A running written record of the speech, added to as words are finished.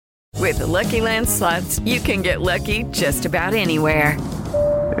With the Lucky Land Slots, you can get lucky just about anywhere.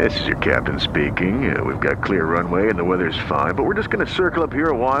 This is your captain speaking. We've got clear runway and the weather's fine, but we're just going to circle up here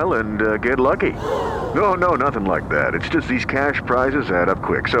a while and get lucky. No, nothing like that. It's just these cash prizes add up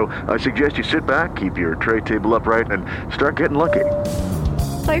quick. So I suggest you sit back, keep your tray table upright, and start getting lucky.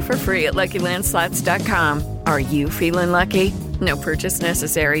 Play for free at LuckyLandSlots.com. Are you feeling lucky? No purchase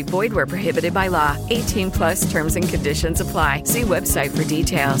necessary. Void where prohibited by law. 18+ terms and conditions apply. See website for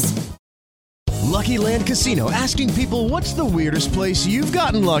details. Lucky Land Casino, asking people, what's the weirdest place you've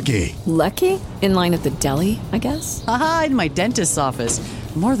gotten lucky? Lucky? In line at the deli, I guess? Aha, in my dentist's office.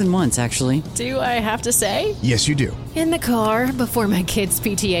 More than once, actually. Do I have to say? Yes, you do. In the car before my kids'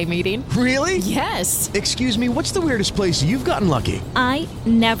 PTA meeting. Really? Yes. Excuse me, what's the weirdest place you've gotten lucky? I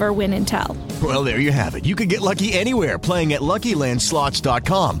never win and tell. Well, there you have it. You can get lucky anywhere, playing at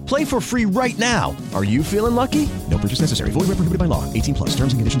LuckyLandSlots.com. Play for free right now. Are you feeling lucky? No purchase necessary. Void where prohibited by law. 18+.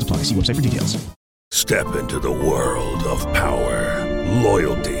 Terms and conditions apply. See website for details. Step into the world of power,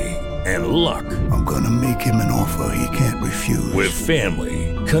 loyalty, and luck. I'm gonna make him an offer he can't refuse. With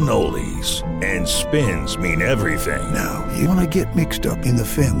family, cannolis, and spins mean everything. Now, you wanna get mixed up in the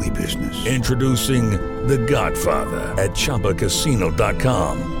family business. Introducing The Godfather at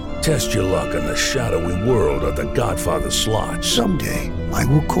ChumbaCasino.com. Test your luck in the shadowy world of The Godfather slot. Someday, I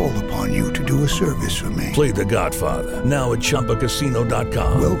will call upon you to do a service for me. Play The Godfather, now at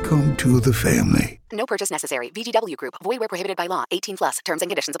ChumbaCasino.com. Welcome to the family. No purchase necessary. VGW Group. Void where prohibited by law. 18+. Terms and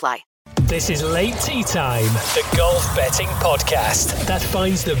conditions apply. This is Late Tea Time, the golf betting podcast that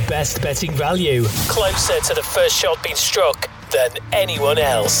finds the best betting value closer to the first shot being struck than anyone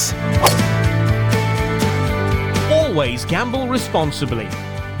else. Always gamble responsibly.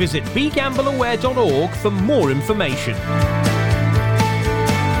 Visit begambleaware.org for more information.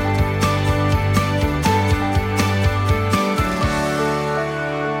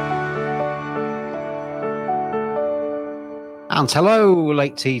 And hello,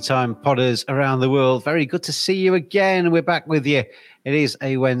 Late Tea Time podders around the world. Very good to see you again. We're back with you. It is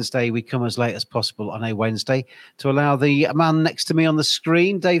a Wednesday. We come as late as possible on a Wednesday to allow the man next to me on the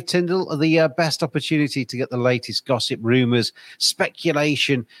screen, Dave Tyndall, the best opportunity to get the latest gossip, rumours,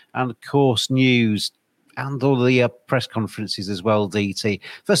 speculation, and of course news, and all the press conferences as well, DT.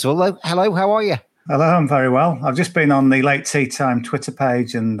 First of all, hello, how are you? Hello, I'm very well. I've just been on the Late Tea Time Twitter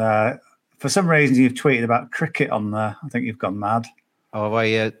page and for some reason you've tweeted about cricket on there. I think you've gone mad. Oh,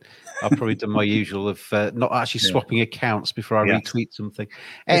 I've probably done my usual of not actually swapping accounts before I retweet something.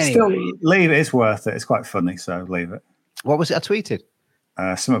 Anyway. Still, leave it. It's worth it. It's quite funny, so leave it. What was it I tweeted?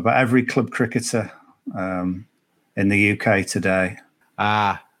 Something about every club cricketer in the UK today.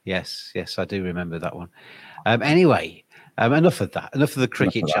 Ah, yes, I do remember that one. Anyway, enough of that. Enough of the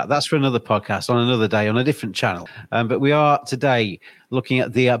cricket chat. That's for another podcast on another day on a different channel. But we are today looking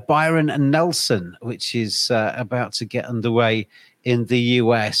at the Byron and Nelson, which is about to get underway in the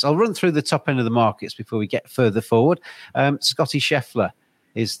US. I'll run through the top end of the markets before we get further forward. Scotty Scheffler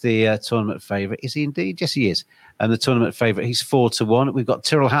is the tournament favourite. Is he indeed? Yes, he is. And the tournament favourite, he's 4-1. We've got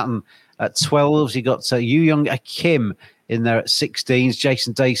Tyrrell Hatton at 12s. You've got Yu Young Kim in there at 16s,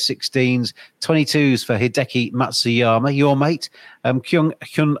 Jason Day 16s, 22s for Hideki Matsuyama, your mate. Kyung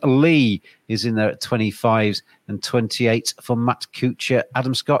Hyun Lee is in there at 25s and 28 for Matt Kuchar.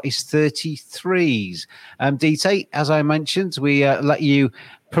 Adam Scott is 33s. DT, as I mentioned, we let you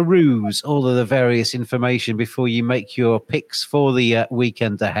peruse all of the various information before you make your picks for the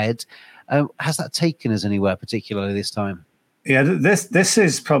weekend ahead. Has that taken us anywhere particularly this time? Yeah, this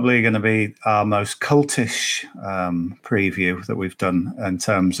is probably going to be our most cultish preview that we've done in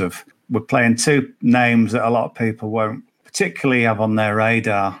terms of we're playing two names that a lot of people won't particularly have on their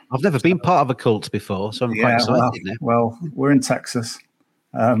radar. I've never been part of a cult before, so I'm quite excited now. Well, we're in Texas.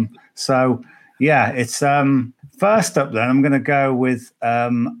 It's first up then, I'm going to go with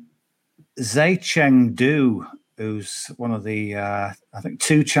Zheng Du, who's one of the, I think,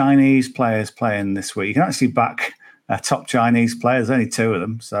 two Chinese players playing this week. You can actually back top Chinese players, only two of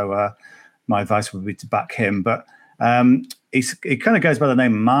them. So my advice would be to back him. But he kind of goes by the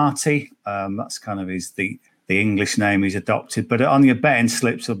name Marty. That's kind of the English name he's adopted. But on your betting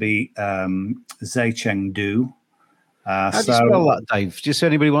slips will be Zheng Du. How do you spell that, Dave? Just so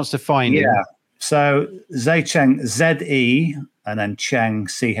anybody wants to find him. Yeah. So Zheng, Z-E, and then Cheng,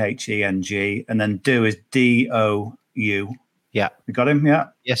 C-H-E-N-G, and then Du is D-O-U. Yeah. You got him? Yeah.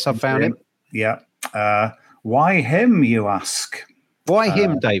 Yes, I've found him. Yeah. Why him, you ask? Why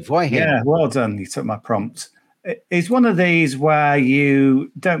him, Dave? Why him? Yeah, well done. You took my prompt. It's one of these where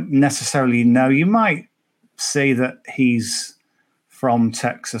you don't necessarily know. You might see that he's from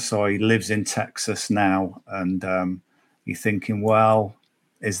Texas or he lives in Texas now, and you're thinking, well,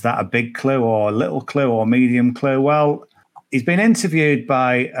 Is that a big clue or a little clue or medium clue? Well, he's been interviewed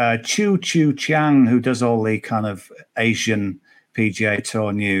by Chu Chiang, who does all the kind of Asian PGA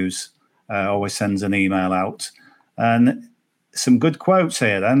Tour news, always sends an email out. And some good quotes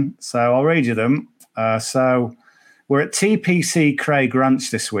here then. So I'll read you them. So we're at TPC Craig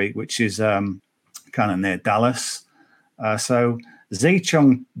Ranch this week, which is kind of near Dallas. So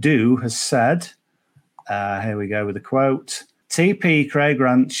Zhicheng Du has said, here we go with the quote, TP Craig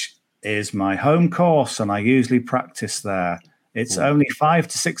Ranch is my home course and I usually practice there. It's only 5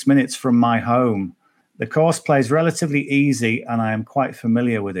 to 6 minutes from my home. The course plays relatively easy and I am quite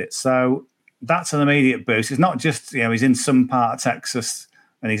familiar with it. So that's an immediate boost. It's not just, he's in some part of Texas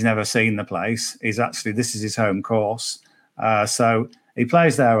and he's never seen the place. This is his home course. So he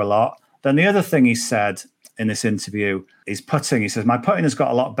plays there a lot. Then the other thing he said in this interview is putting. He says, my putting has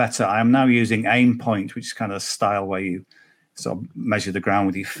got a lot better. I am now using aim point, which is kind of a style where you sort of measure the ground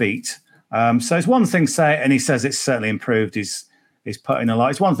with your feet. So it's one thing and he says it's certainly improved his putting a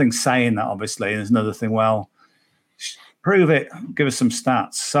lot. It's one thing saying that, obviously, and there's another thing, well, prove it, give us some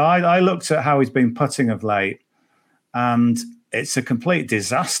stats. So I looked at how he's been putting of late, and it's a complete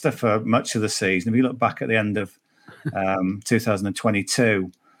disaster for much of the season. If you look back at the end of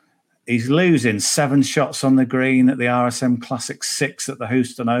 2022, he's losing 7 shots on the green at the RSM Classic, 6 at the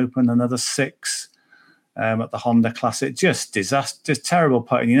Houston Open, another 6 at the Honda Classic. Just disaster, just terrible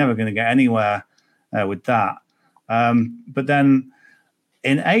putting. You're never going to get anywhere with that. But then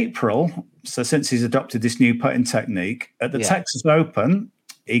in April, so since he's adopted this new putting technique, at the Texas Open,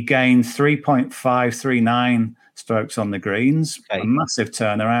 he gained 3.539 strokes on the greens, a massive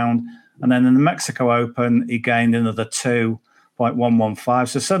turnaround. And then in the Mexico Open, he gained another 2.115.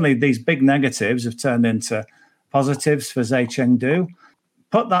 So suddenly these big negatives have turned into positives for Zhicheng Du.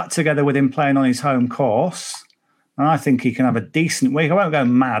 Put that together with him playing on his home course, and I think he can have a decent week. I won't go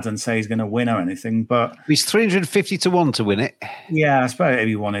mad and say he's going to win or anything, but he's 350 to 1 to win it. Yeah, I suppose if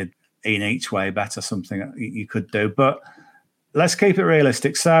you wanted in each way bet or something, you could do. But let's keep it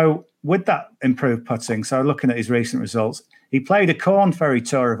realistic. So with that improved putting, so looking at his recent results, he played a Corn Ferry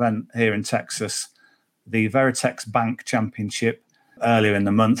Tour event here in Texas, the Veritex Bank Championship, earlier in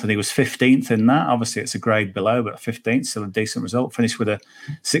the month, and he was 15th in that. Obviously, it's a grade below, but 15th, still a decent result. Finished with a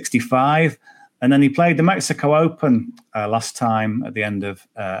 65. And then he played the Mexico Open last time at the end of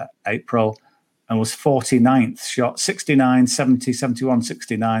April and was 49th, shot 69, 70, 71,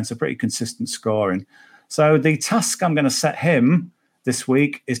 69, so pretty consistent scoring. So the task I'm going to set him this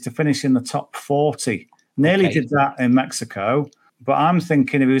week is to finish in the top 40. Nearly did that in Mexico, but I'm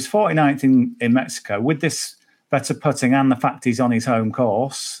thinking if he was 49th in Mexico, with this better putting and the fact he's on his home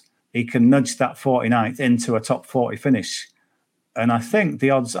course, he can nudge that 49th into a top 40 finish. And I think the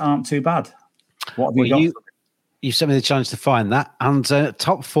odds aren't too bad. What have you got? You sent me the challenge to find that. And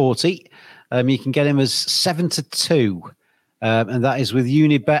top 40, you can get him as 7 to 2. And that is with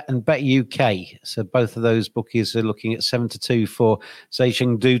Unibet and Bet UK. So both of those bookies are looking at 7 to 2 for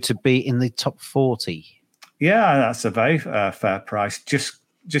Zhicheng Du to be in the top 40. Yeah, that's a very fair price. Just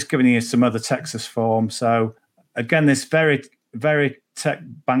giving you some other Texas form. So again, this very Tech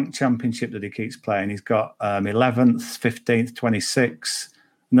Bank Championship that he keeps playing, he's got 11th, 15th, 26th.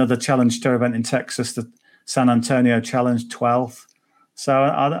 Another Challenge Tour event in Texas, the San Antonio Challenge, 12th. So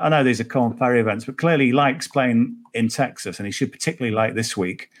I know these are Corn Ferry events, but clearly he likes playing in Texas, and he should particularly like this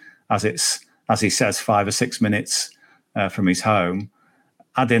week, as it's, as he says, 5 or 6 minutes from his home.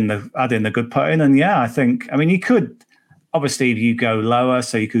 Add in the good putting, and you could obviously if you go lower,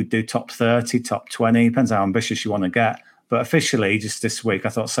 so you could do top 30, top 20, depends how ambitious you want to get. But officially, just this week, I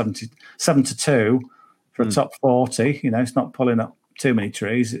thought 7 to 2 for a top 40. It's not pulling up too many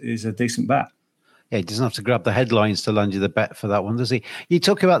trees. It is a decent bet. Yeah, he doesn't have to grab the headlines to land you the bet for that one, does he? You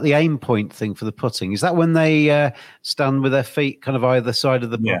talk about the aim point thing for the putting. Is that when they stand with their feet kind of either side of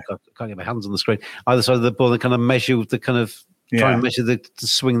the ball? Yeah. I can't get my hands on the screen. Either side of the ball and kind of measure the kind of try and measure the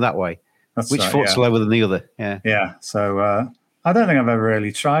swing that way. That's which foot's lower than the other? Yeah. Yeah. So I don't think I've ever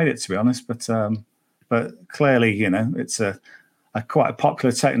really tried it, to be honest, but clearly, it's a quite a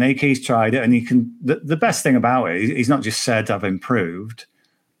popular technique. He's tried it, and you can. The best thing about it, he's not just said I've improved,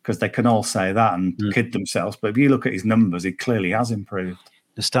 because they can all say that and kid themselves. But if you look at his numbers, he clearly has improved.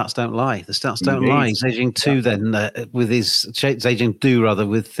 The stats don't lie. The stats don't lie. Zhicheng Du then with his Zhicheng Du rather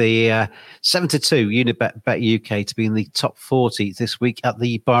with the 7 to 2 Unibet Bet UK to be in the top 40 this week at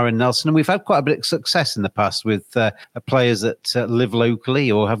the Byron Nelson. And we've had quite a bit of success in the past with players that live locally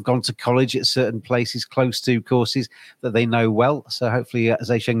or have gone to college at certain places close to courses that they know well. So hopefully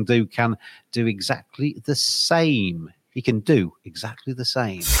Zhicheng Du can do exactly the same. He can do exactly the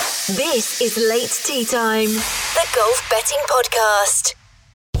same. This is Late Tea Time, the Golf Betting Podcast.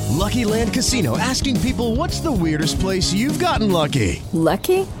 Lucky Land Casino, asking people, what's the weirdest place you've gotten lucky?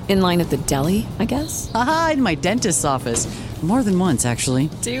 Lucky? In line at the deli, I guess? Aha, in my dentist's office. More than once, actually.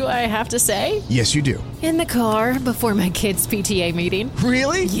 Do I have to say? Yes, you do. In the car before my kids' PTA meeting.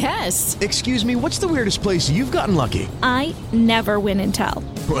 Really? Yes. Excuse me, what's the weirdest place you've gotten lucky? I never win and tell.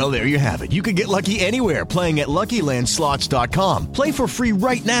 Well, there you have it. You can get lucky anywhere, playing at LuckyLandSlots.com. Play for free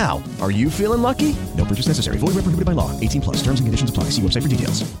right now. Are you feeling lucky? No purchase necessary. Void where prohibited by law. 18 plus. Terms and conditions apply. See website for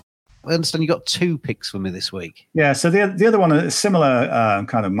details. I understand you got 2 picks for me this week. Yeah, so the other one is a similar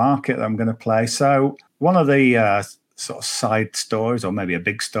kind of market that I'm going to play. So one of the sort of side stories, or maybe a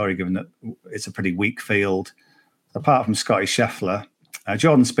big story, given that it's a pretty weak field, apart from Scotty Scheffler,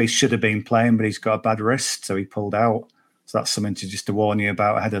 Jordan Spieth should have been playing, but he's got a bad wrist, so he pulled out. So that's something to warn you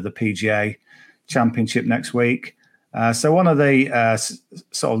about ahead of the PGA Championship next week. So one of the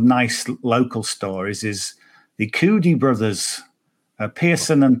sort of nice local stories is the Coody brothers,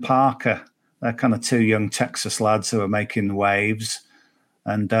 Pearson and Parker. They're kind of 2 young Texas lads who are making waves.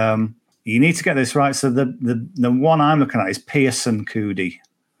 And you need to get this right. So the one I'm looking at is Pearson Coody.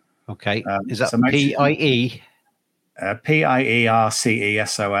 Okay. Is that P-I-E?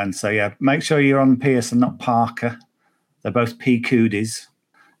 P-I-E-R-C-E-S-O-N. So, yeah, make sure you're on Pearson, not Parker. They're both P. Coodies.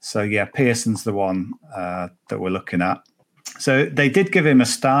 So, yeah, Pearson's the one that we're looking at. So they did give him a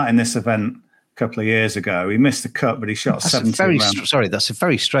start in this event a couple of years ago. He missed the cut, but he shot 17 rounds. Sorry, that's a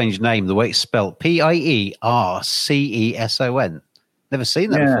very strange name, the way it's spelled. P-I-E-R-C-E-S-O-N. Never seen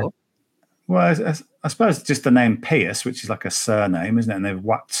that before. Well, I suppose it's just the name Pierce, which is like a surname, isn't it? And they've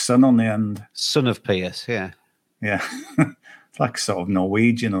whacked son on the end. Son of Pierce, yeah. Yeah. It's like sort of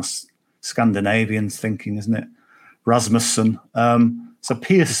Norwegian or Scandinavian thinking, isn't it? Rasmussen. So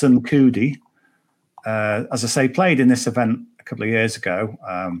Pearson Coody, as I say, played in this event a couple of years ago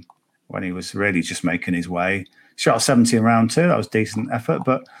when he was really just making his way. Shot a 17 round 2. That was decent effort.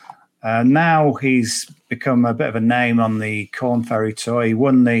 But now he's become a bit of a name on the Corn Ferry Tour. He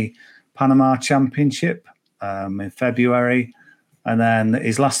won the Panama Championship in February. And then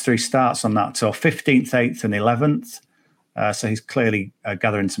his last 3 starts on that tour, 15th, 8th, and 11th. So he's clearly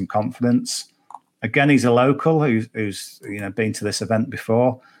gathering some confidence. Again, he's a local who's been to this event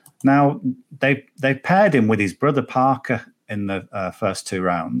before. Now they paired him with his brother Parker in the first 2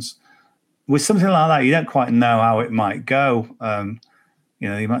 rounds. With something like that, you don't quite know how it might go.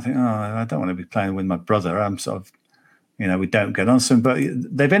 You might think, I don't want to be playing with my brother. I'm sort of, we don't get on some. But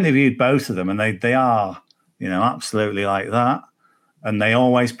they've interviewed both of them, and they are, absolutely like that. And they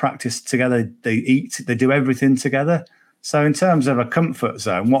always practice together. They eat. They do everything together. So in terms of a comfort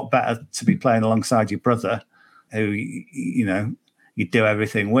zone, what better to be playing alongside your brother who, you do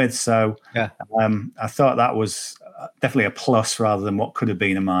everything with. So yeah. I thought that was definitely a plus rather than what could have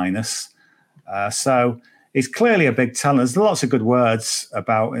been a minus. So he's clearly a big talent. There's lots of good words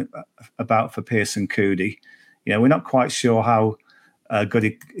about for Pearson Coody. We're not quite sure how good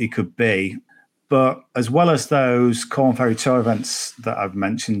he could be. But as well as those Corn Ferry Tour events that I've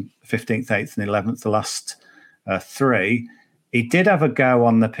mentioned, 15th, 8th, and 11th, the last 3, he did have a go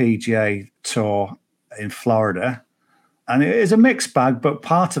on the PGA Tour in Florida. And it is a mixed bag, but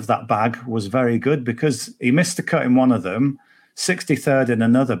part of that bag was very good because he missed the cut in one of them, 63rd in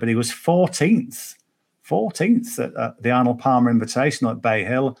another, but he was 14th at the Arnold Palmer Invitational at Bay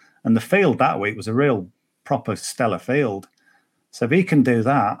Hill. And the field that week was a real proper stellar field. So if he can do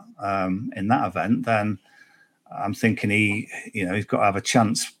that in that event, then I'm thinking he's got to have a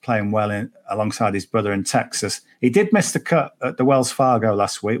chance playing well alongside his brother in Texas. He did miss the cut at the Wells Fargo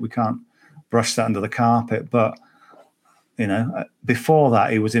last week. We can't brush that under the carpet. But, before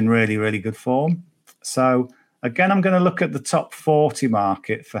that, he was in really, really good form. So, again, I'm going to look at the top 40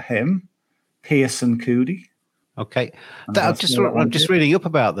 market for him, Pearson Coody. Okay. I'm just reading up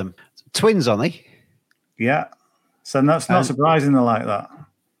about them. Twins, aren't they? Yeah. So that's not surprising they're like that.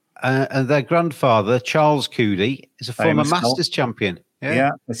 And their grandfather, Charles Coody, is a former Masters champion. Yeah,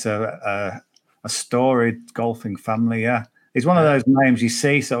 it's a storied golfing family, yeah. He's one of those names you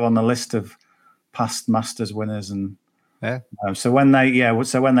see sort of on the list of past Masters winners. And so when they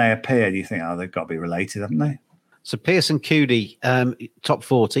appeared, you think, they've got to be related, haven't they? So Pearson Coody, top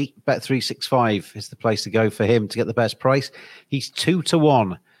 40, Bet365 is the place to go for him to get the best price. He's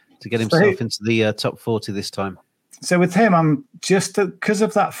 2-1 to get himself into the top 40 this time. So with him, I'm just, because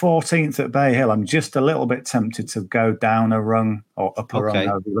of that 14th at Bay Hill, I'm just a little bit tempted to go down a rung or up a rung,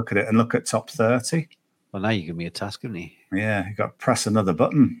 however you look at it, and look at top 30. Well, now you give me a task, haven't you? Yeah, you've got to press another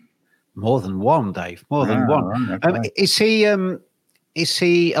button. More than one, Dave. More than one. Right, okay. Is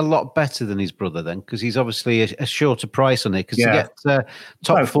he a lot better than his brother then? Because he's obviously a shorter price on it. Because to get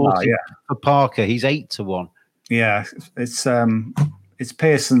top 40 for Parker, he's 8-1. Yeah, it's it's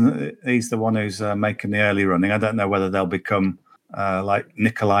Pearson. He's the one who's making the early running. I don't know whether they'll become like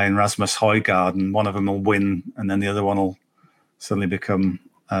Nikolai and Rasmus Højgaard, and one of them will win, and then the other one will suddenly become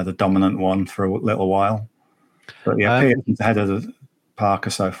the dominant one for a little while. But yeah, Pearson's ahead of Parker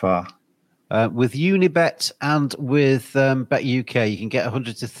so far. With Unibet and with Bet UK, you can get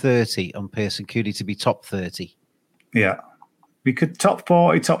 100 to 30 on Pearson Coody to be top 30. Yeah. We could top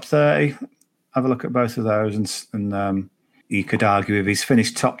 40, top 30. Have a look at both of those. And you could argue if he's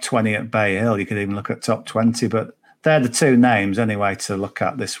finished top 20 at Bay Hill, you could even look at top 20. But they're the two names anyway to look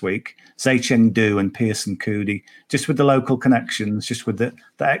at this week. Zheng Du and Pearson Coody, just with the local connections, just with the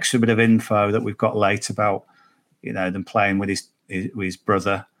extra bit of info that we've got late about, them playing with his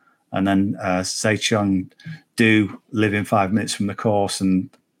brother. And then Zheng Du living 5 minutes from the course, and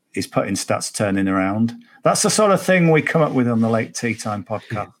his putting stats turning around. That's the sort of thing we come up with on the Late Tea Time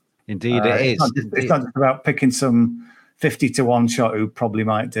podcast. Indeed, it is. It's not just about picking some 50-1 shot who probably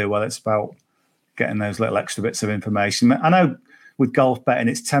might do well. It's about getting those little extra bits of information. I know with golf betting,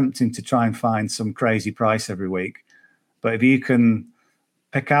 it's tempting to try and find some crazy price every week. But if you can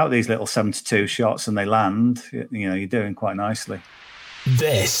pick out these little 72 shots and they land, you're doing quite nicely.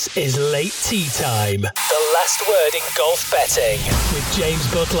 This is Late Tea Time, the last word in golf betting with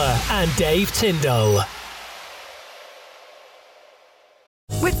James Butler and Dave Tyndall.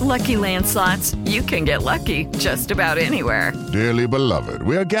 With Lucky Land Slots, you can get lucky just about anywhere. Dearly beloved,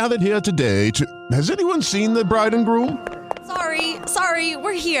 we are gathered here today to... Has anyone seen the bride and groom? Sorry,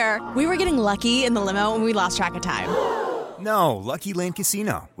 we're here. We were getting lucky in the limo and we lost track of time. No, Lucky Land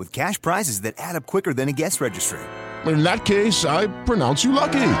Casino, with cash prizes that add up quicker than a guest registry. In that case, I pronounce you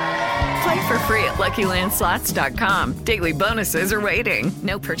lucky. Play for free at LuckyLandSlots.com. Daily bonuses are waiting.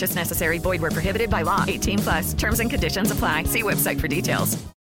 No purchase necessary. Void where prohibited by law. 18+. Terms and conditions apply. See website for details.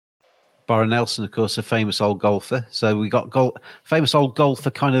 Byron Nelson, of course, a famous old golfer. So we got famous old golfer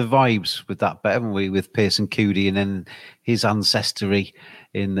kind of vibes with that bet, haven't we? With Pearson Coody and then his ancestry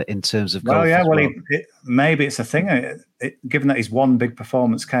in terms of golf. Oh yeah, well, maybe it's a thing. Given that his one big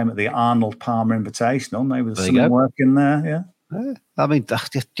performance came at the Arnold Palmer Invitational, maybe there's something working there. Yeah. I mean,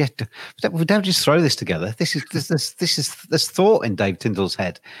 we don't just throw this together. There's thought in Dave Tyndall's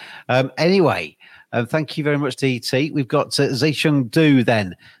head. Anyway, thank you very much, DT. We've got Zheng Du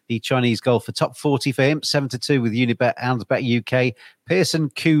then, the Chinese golfer, top 40 for him, 7-2 with Unibet and Bet UK. Pearson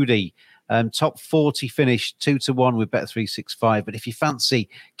Coody, top 40 finish, 2-1 with Bet365. But if you fancy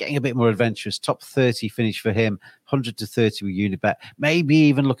getting a bit more adventurous, top 30 finish for him, 100 to 30 with Unibet. Maybe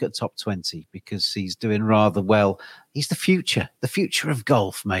even look at top 20 because he's doing rather well. He's the future of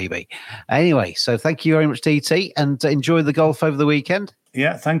golf, maybe. Anyway, so thank you very much, DT, and enjoy the golf over the weekend.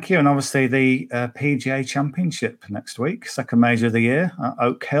 Yeah, thank you. And obviously the PGA Championship next week, second major of the year at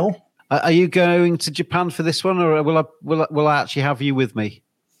Oak Hill. Are you going to Japan for this one, or will I actually have you with me?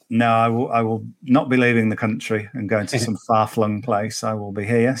 No, I will not be leaving the country and going to some far-flung place. I will be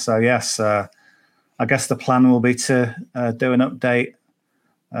here. So, yes, I guess the plan will be to do an update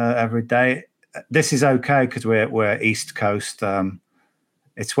every day. This is okay because we're East Coast.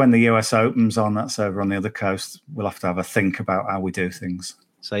 It's when the US Open's on, that's over on the other coast. We'll have to have a think about how we do things.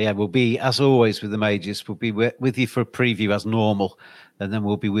 So, yeah, we'll be, as always with the majors, we'll be with you for a preview as normal, and then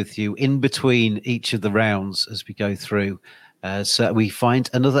we'll be with you in between each of the rounds as we go through. So we find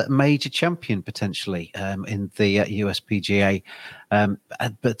another major champion potentially in the USPGA.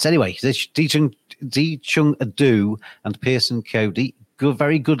 But anyway, Zheng Du and Pearson Coody,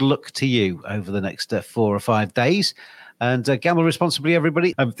 very good luck to you over the next 4 or 5 days. And gamble responsibly,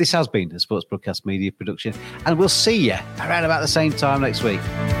 everybody. This has been a Sports Broadcast Media production, and we'll see you around about the same time next week.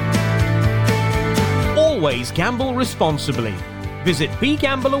 Always gamble responsibly. Visit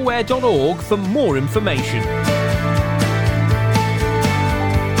begambleaware.org for more information.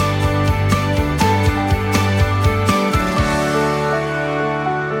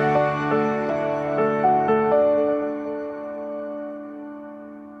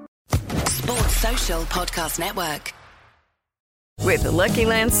 Social Podcast Network. With the Lucky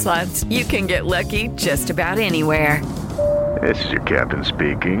Land Slots, you can get lucky just about anywhere. This is your captain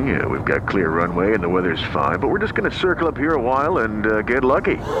speaking. We've got clear runway and the weather's fine, but we're just going to circle up here a while and get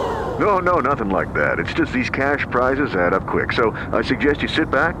lucky. No, nothing like that. It's just these cash prizes add up quick. So I suggest you sit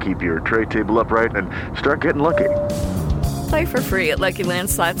back, keep your tray table upright, and start getting lucky. Play for free at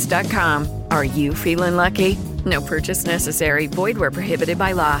LuckyLandSlots.com. Are you feeling lucky? No purchase necessary. Void where prohibited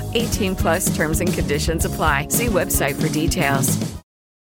by law. 18+ terms and conditions apply. See website for details.